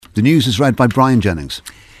The news is read by Brian Jennings.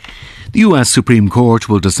 The US Supreme Court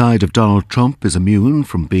will decide if Donald Trump is immune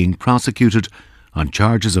from being prosecuted on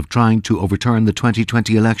charges of trying to overturn the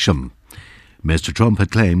 2020 election. Mr. Trump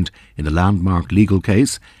had claimed in the landmark legal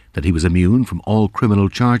case that he was immune from all criminal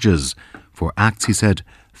charges for acts he said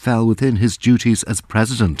fell within his duties as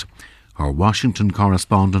president. Our Washington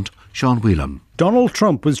correspondent, Sean Whelan. Donald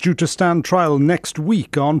Trump was due to stand trial next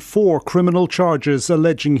week on 4 criminal charges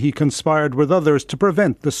alleging he conspired with others to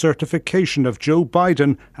prevent the certification of Joe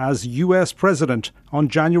Biden as US president on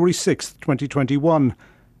January 6, 2021.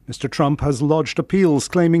 Mr. Trump has lodged appeals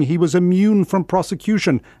claiming he was immune from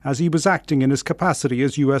prosecution as he was acting in his capacity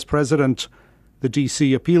as US president. The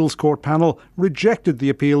DC Appeals Court panel rejected the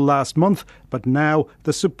appeal last month, but now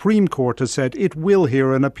the Supreme Court has said it will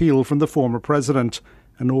hear an appeal from the former president.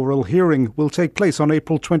 An oral hearing will take place on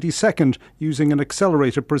April 22nd using an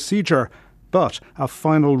accelerated procedure, but a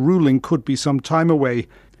final ruling could be some time away.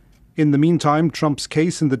 In the meantime, Trump's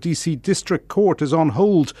case in the DC District Court is on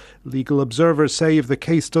hold. Legal observers say if the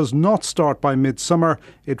case does not start by midsummer,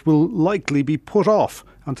 it will likely be put off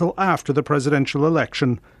until after the presidential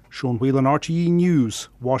election. Sean Whelan, RTE News,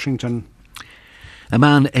 Washington. A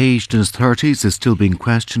man aged in his 30s is still being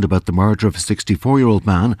questioned about the murder of a 64-year-old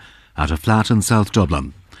man at a flat in South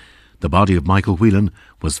Dublin. The body of Michael Whelan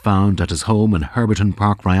was found at his home in Herberton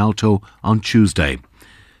Park, Rialto on Tuesday.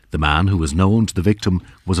 The man, who was known to the victim,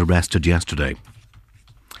 was arrested yesterday.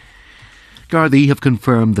 Gardaí have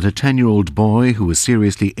confirmed that a 10-year-old boy who was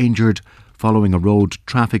seriously injured following a road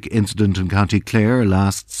traffic incident in County Clare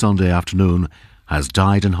last Sunday afternoon has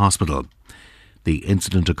died in hospital. The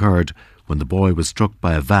incident occurred when the boy was struck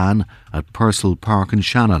by a van at Purcell Park in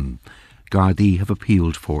Shannon. Gardaí have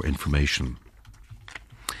appealed for information.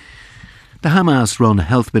 The Hamas-run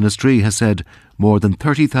health ministry has said more than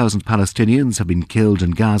 30,000 Palestinians have been killed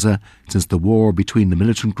in Gaza since the war between the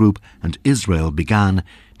militant group and Israel began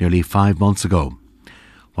nearly 5 months ago.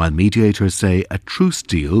 While mediators say a truce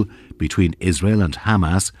deal between Israel and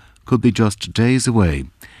Hamas could be just days away,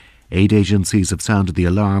 aid agencies have sounded the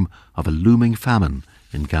alarm of a looming famine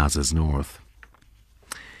in Gaza's north.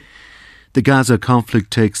 The Gaza conflict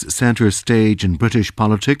takes centre stage in British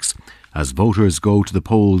politics as voters go to the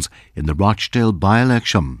polls in the Rochdale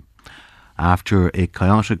by-election. After a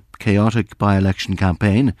chaotic by-election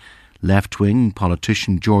campaign, left-wing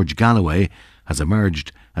politician George Galloway has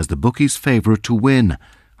emerged as the bookies' favourite to win.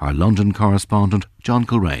 Our London correspondent, John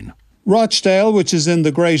Kilrain. Rochdale, which is in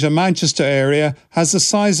the Greater Manchester area, has a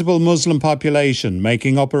sizable Muslim population,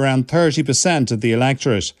 making up around 30% of the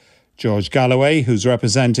electorate. George Galloway, who's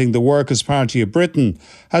representing the Workers' Party of Britain,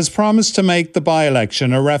 has promised to make the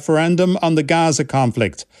by-election a referendum on the Gaza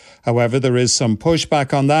conflict. However, there is some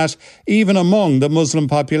pushback on that, even among the Muslim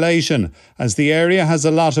population, as the area has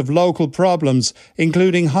a lot of local problems,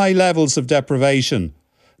 including high levels of deprivation.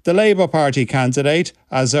 The Labour Party candidate,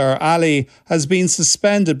 Azhar Ali, has been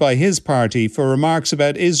suspended by his party for remarks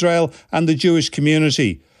about Israel and the Jewish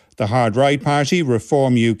community. The hard-right party,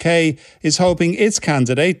 Reform UK, is hoping its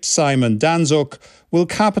candidate, Simon Danczuk, will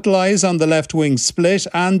capitalise on the left-wing split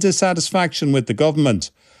and dissatisfaction with the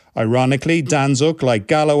government. Ironically, Danczuk, like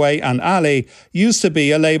Galloway and Ali, used to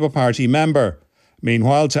be a Labour Party member.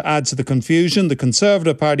 Meanwhile, to add to the confusion, the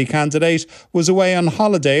Conservative Party candidate was away on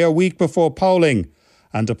holiday a week before polling,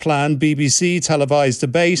 and a planned BBC televised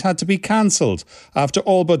debate had to be cancelled after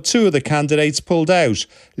all but 2 of the candidates pulled out,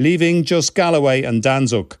 leaving just Galloway and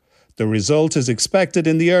Danczuk. The result is expected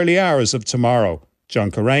in the early hours of tomorrow. John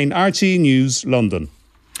Kilrain, RTE News, London.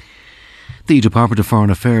 The Department of Foreign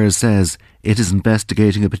Affairs says it is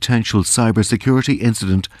investigating a potential cybersecurity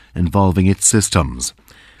incident involving its systems.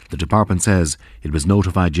 The department says it was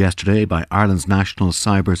notified yesterday by Ireland's National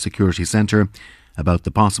Cyber Security Centre about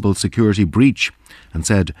the possible security breach and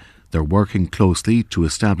said they're working closely to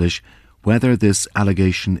establish whether this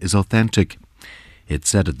allegation is authentic. It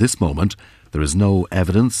said at this moment there is no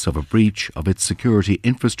evidence of a breach of its security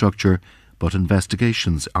infrastructure, but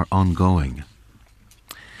investigations are ongoing.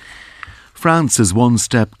 France is one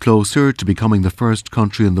step closer to becoming the first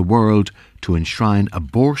country in the world to enshrine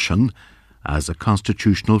abortion as a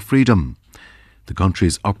constitutional freedom. The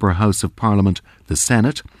country's upper house of parliament, the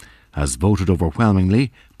Senate, has voted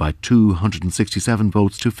overwhelmingly by 267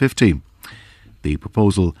 votes to 50. The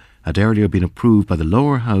proposal had earlier been approved by the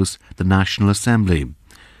lower house, the National Assembly.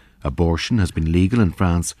 Abortion has been legal in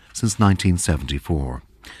France since 1974.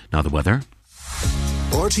 Now the weather.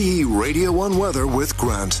 RTE Radio 1 weather with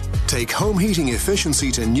Grant. Take home heating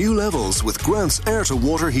efficiency to new levels with Grant's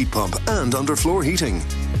air-to-water heat pump and underfloor heating.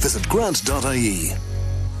 Visit grant.ie.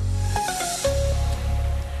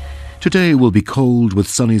 Today will be cold with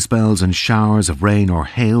sunny spells and showers of rain or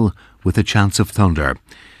hail with a chance of thunder.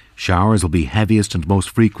 Showers will be heaviest and most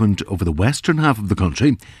frequent over the western half of the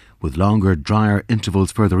country, with longer, drier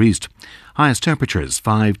intervals further east. Highest temperatures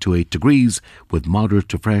 5 to 8 degrees, with moderate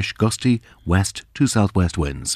to fresh, gusty west to southwest winds.